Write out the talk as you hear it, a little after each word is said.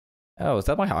Oh, is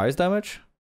that my highest damage?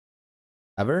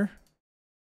 Ever?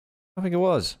 I think it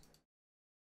was.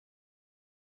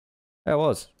 Yeah, it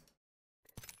was.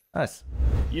 Nice.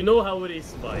 You know how it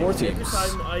is, Vaifs. 14. Every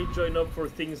time I join up for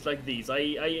things like these,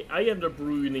 I end up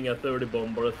ruining a 30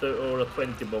 bomb or a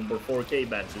 20 bomb or 4K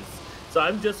matches. So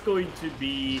I'm just going to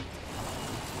be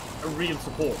a real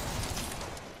support.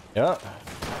 Yeah.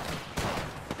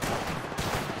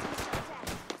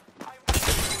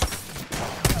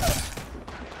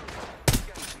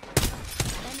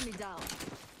 Enemy down.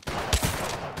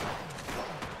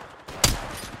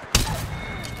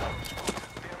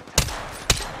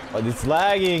 Oh, it's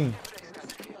lagging.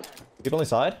 People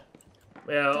inside.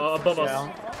 Yeah, above us.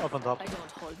 Yeah, up on top. I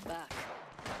don't hold back.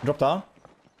 Drop down.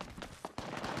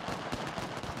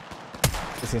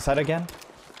 It's inside again.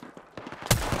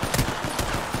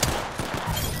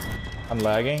 I'm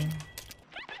lagging.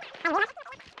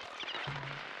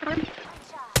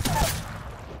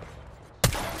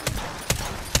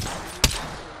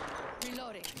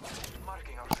 Reloading.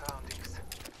 Marking our surroundings.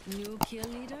 New kill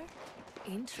leader?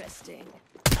 Interesting.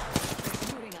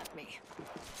 Shooting at me.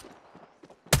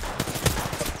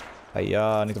 Hey,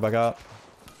 I need to back up.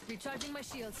 Recharging my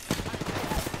shields.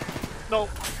 No.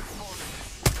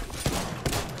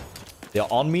 They're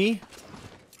on me.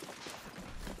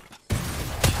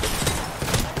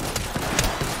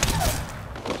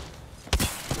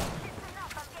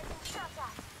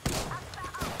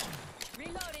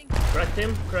 Reloading. Cracked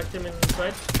him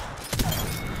inside.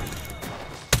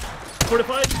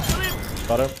 45, shoot him!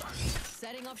 Got him.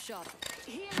 Setting up shop.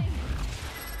 Healing.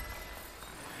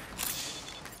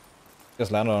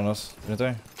 Just landed on us, didn't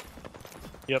they?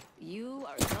 Yep. You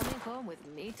are coming home with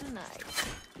me tonight.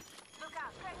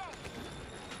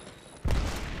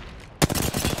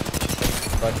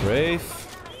 Right, Vaif.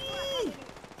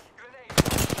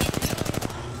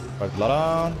 Right, blood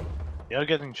on. They are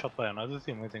getting shot by another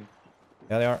team, I think.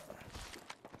 Yeah, they are.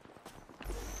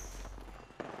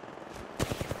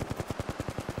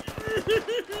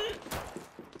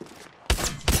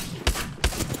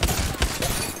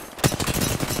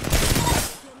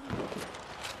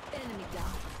 Enemy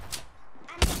down.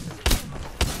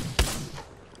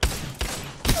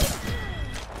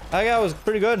 That guy was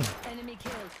pretty good. Enemy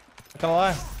killed. Not gonna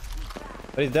lie.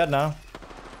 But he's dead now.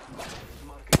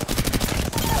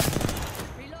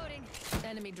 Reloading.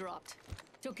 Enemy dropped.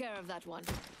 Took care of that one.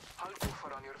 I'll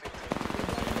buffer on your victory. We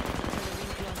got a minute until the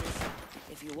ring closes.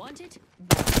 If you want it,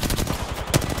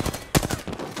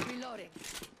 reloading.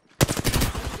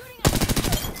 Shooting at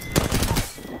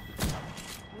me.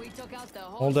 We took out the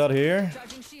whole. Hold out here.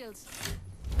 Charging shields.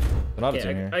 Another team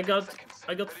Yeah, here.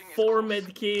 I got 4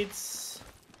 medkits,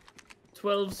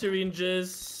 12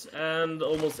 syringes, and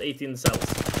almost 18 cells.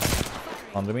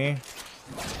 Under me.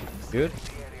 Good.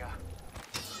 The area.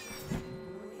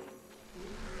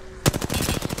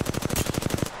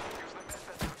 Use the best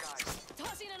of your guys.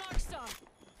 Tossing an arc star.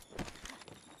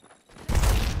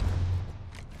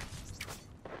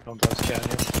 Don't have scan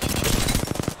yet.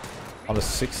 On the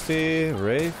 60,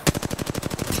 Vaif.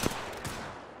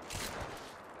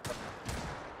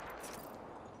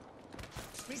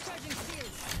 Recharging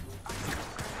shields.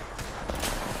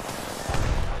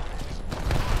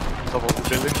 Top of the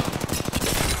building.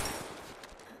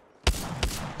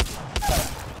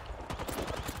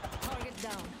 Target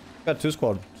down. Got 2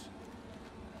 squads.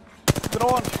 Get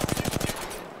on!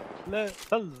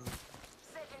 Hell.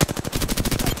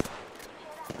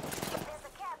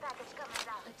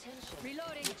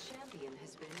 Reloading. Champion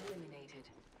has been eliminated.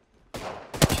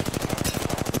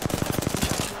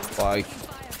 Like,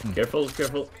 Fire. Careful. Leave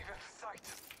in sight.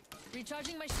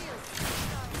 Recharging my shields.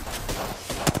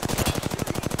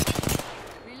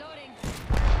 Reloading.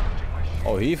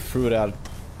 oh, he threw that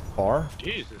far.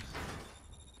 Jesus.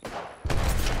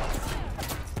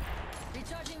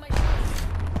 Recharging my shields.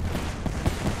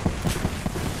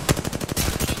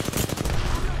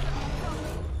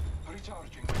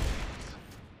 Recharging.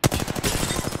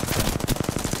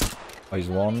 Oh, he's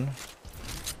one.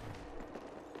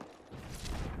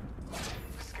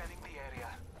 Scanning the area.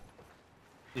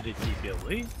 Did it TP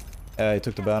away? Yeah, he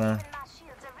took the banner.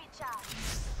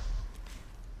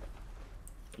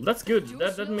 That's good.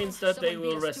 That means that they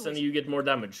will rest and you get more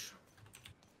damage.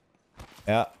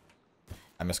 Yeah.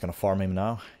 I'm just gonna farm him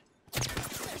now. They're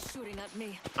shooting at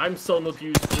me. I'm so not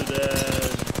used to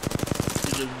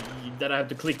the that I have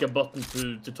to click a button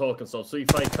to talk and stuff. So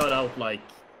if I cut out like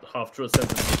half through a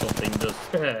sentence or something,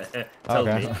 just tell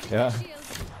Okay. me. Yeah.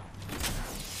 Shields.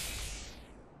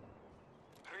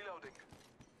 Reloading.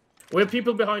 We have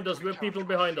people behind us. We have people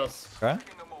behind us. Okay.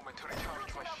 Taking a moment to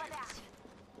recharge my shields.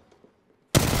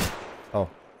 Oh.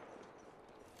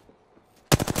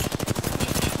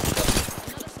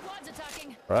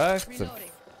 Correct.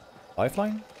 Reloading.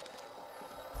 Lifeline?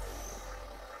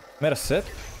 Made a sit?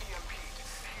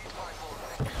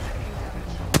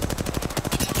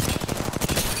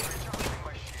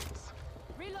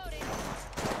 Reloading.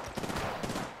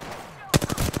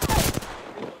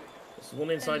 There's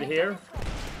one inside here.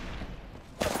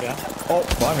 Yeah. Oh,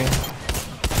 by me.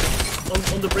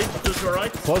 On the bridge to the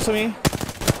right. Close to me.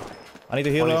 I need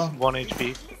to heal though. 1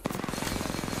 HP.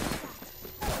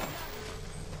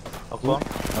 Up one.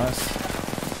 Nice.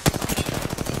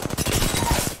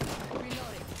 Reloading.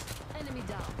 Enemy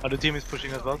down. Other team is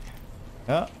pushing as well.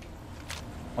 Yeah.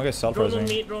 Okay, self Drone on me.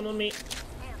 me, drone on me.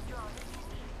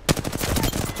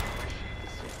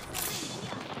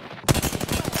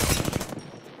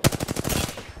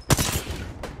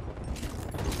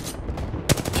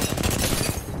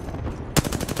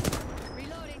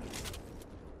 Reloading.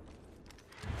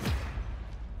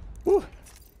 Woo.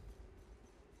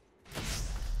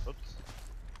 Oops.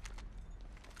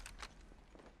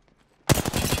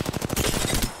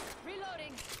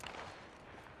 Reloading.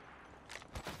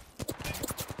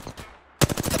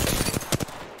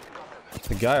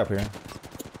 The guy up here. There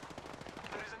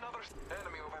is another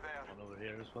enemy over there. One over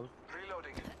here as well.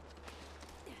 Reloading.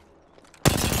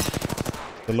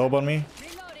 The Loba on me.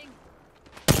 Reloading.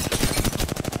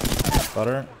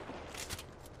 Butter.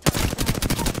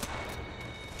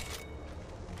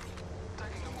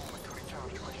 Taking a moment to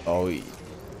recharge my shield. Oh,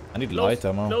 I need Close, light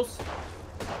ammo. close.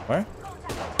 Where?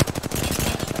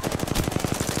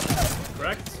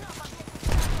 Correct.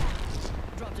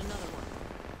 Dropped another one.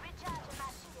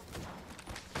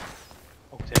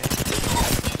 Okay.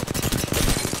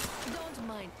 Don't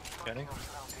mind. Scanning.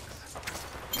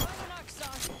 Run an arc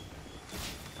star.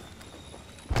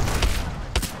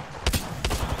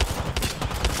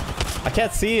 I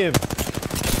can't see him.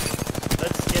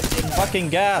 Let's get in. Fucking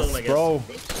gas, Zone, I guess. bro.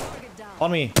 Target down.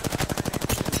 On me.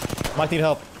 Might need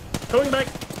help. Coming back.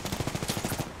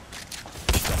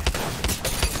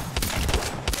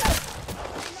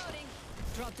 Reloading.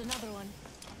 Dropped another one.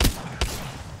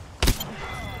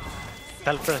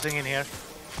 Self pressing in here.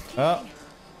 Oh,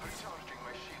 Recharging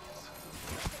my shields.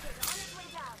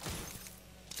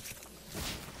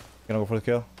 gonna go for the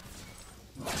kill.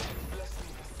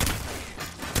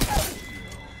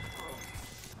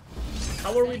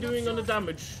 How are we doing on the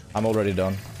damage? I'm already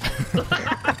done.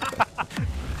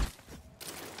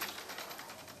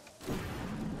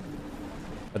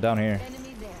 But down here.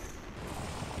 Enemy there.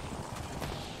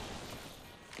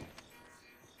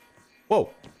 Whoa.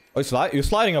 Oh, you're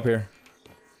sliding up here.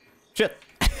 Shit.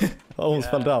 I almost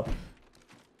fell down.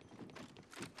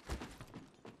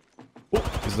 Oh,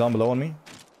 he's down below on me.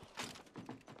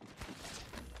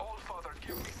 All father,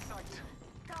 give me sight.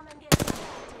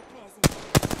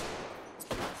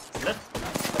 Left.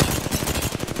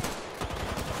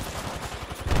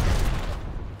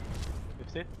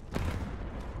 50.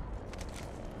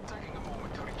 Taking a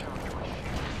moment to recharge my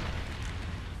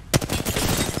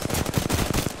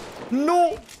shield.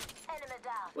 No!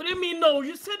 What do you mean no?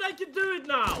 You said I could do it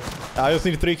now. I just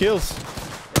need 3 kills.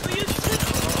 But you said.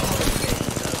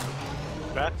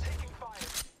 Rat. Taking fire.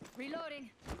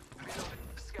 Reloading. Reloading.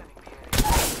 Scanning the area.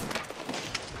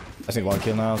 I just need 1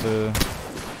 kill now, so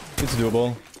it's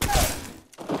doable.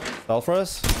 Self for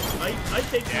us? I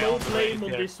take no blame on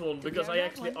yeah. this one because I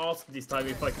actually asked this time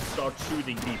if I could start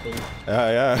shooting people.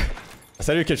 Yeah. I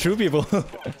said you can shoot people.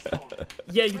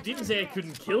 Yeah, you didn't say I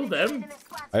couldn't kill them.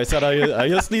 I said I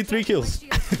just need 3 kills.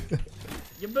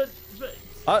 Yeah, but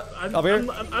Up here.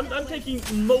 I'm taking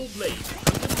no blame.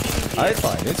 I'm just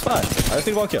giving the It's fine. I just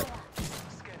need 1 kill.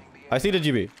 I see the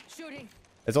GB. Shooting.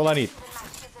 That's all I need.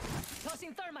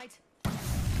 Tossing thermite.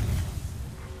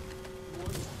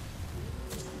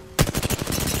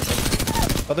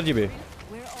 Got the GB.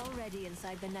 We're already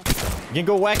inside the next one. You can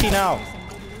go wacky now. Some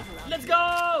good loot around. Let's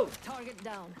go! Target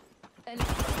down. Enemy.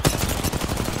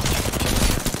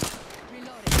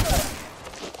 Reloading.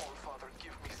 All father,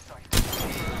 give me sight.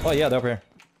 Oh yeah, they're up here.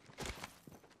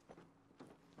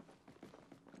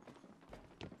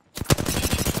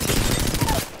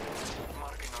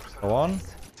 Marking our Go on.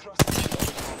 Trust me.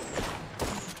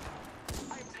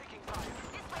 I am taking fire.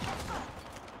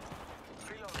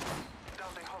 Reloading.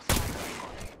 Downed a hostile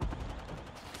body.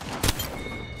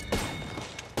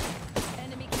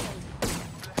 Enemy killed.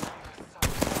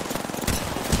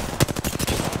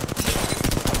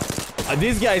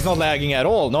 This guy is not lagging at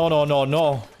all.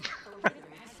 No.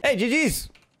 Hey, GG's.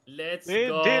 Let's We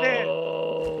go! did it!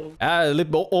 A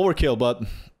little overkill, but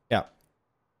yeah.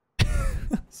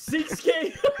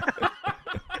 6K!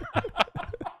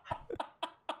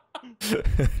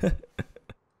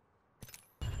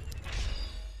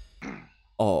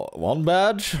 Oh, 1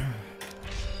 badge.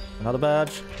 Another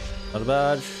badge. Another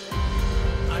badge.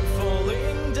 I'm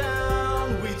falling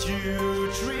down with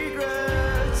huge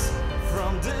regrets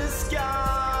from the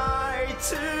sky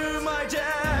to my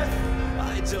death.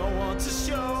 I don't want to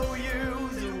show you